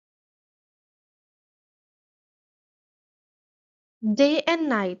Day and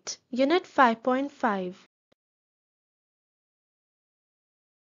Night, Unit 5.5.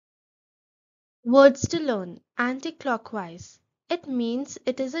 Words to learn. Anti-clockwise. It means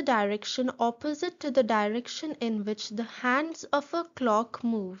it is a direction opposite to the direction in which the hands of a clock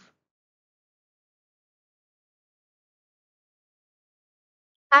move.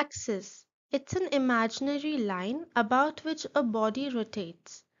 Axis. It's an imaginary line about which a body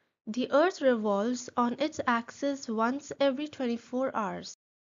rotates. The Earth revolves on its axis once every 24 hours.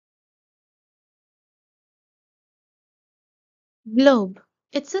 Globe.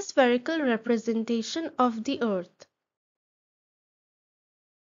 It's a spherical representation of the Earth.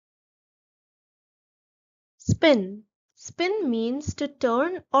 Spin. Spin means to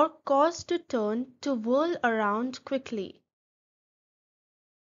turn or cause to turn, to whirl around quickly.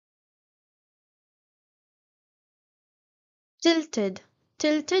 Tilted.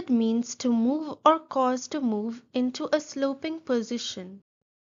 Tilted means to move or cause to move into a sloping position.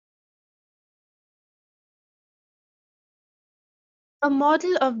 A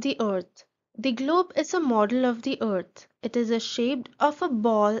model of the Earth. The globe is a model of the Earth. It is a shape of a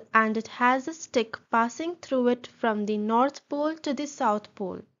ball and it has a stick passing through it from the North Pole to the South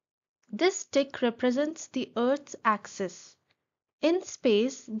Pole. This stick represents the Earth's axis. In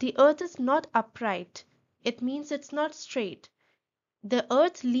space, the Earth is not upright. It means it's not straight. The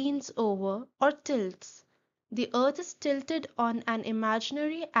Earth leans over or tilts. The Earth is tilted on an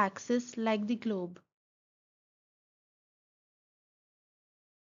imaginary axis like the globe.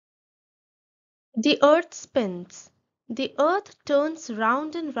 The Earth spins. The Earth turns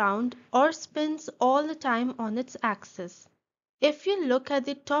round and round or spins all the time on its axis. If you look at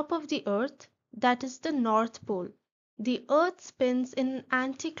the top of the Earth, that is the North Pole, the Earth spins in an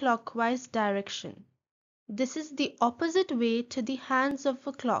anti-clockwise direction. This is the opposite way to the hands of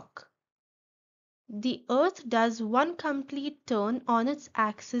a clock. The Earth does one complete turn on its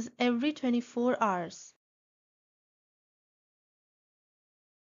axis every 24 hours.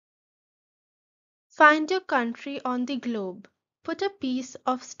 Find your country on the globe. Put a piece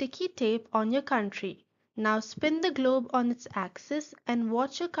of sticky tape on your country. Now spin the globe on its axis and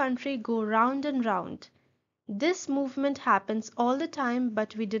watch your country go round and round. This movement happens all the time,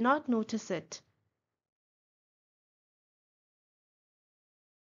 but we do not notice it.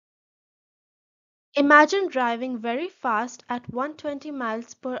 Imagine driving very fast at 120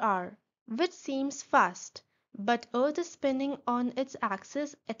 miles per hour, which seems fast, but Earth is spinning on its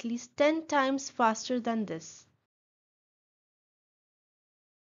axis at least 10 times faster than this.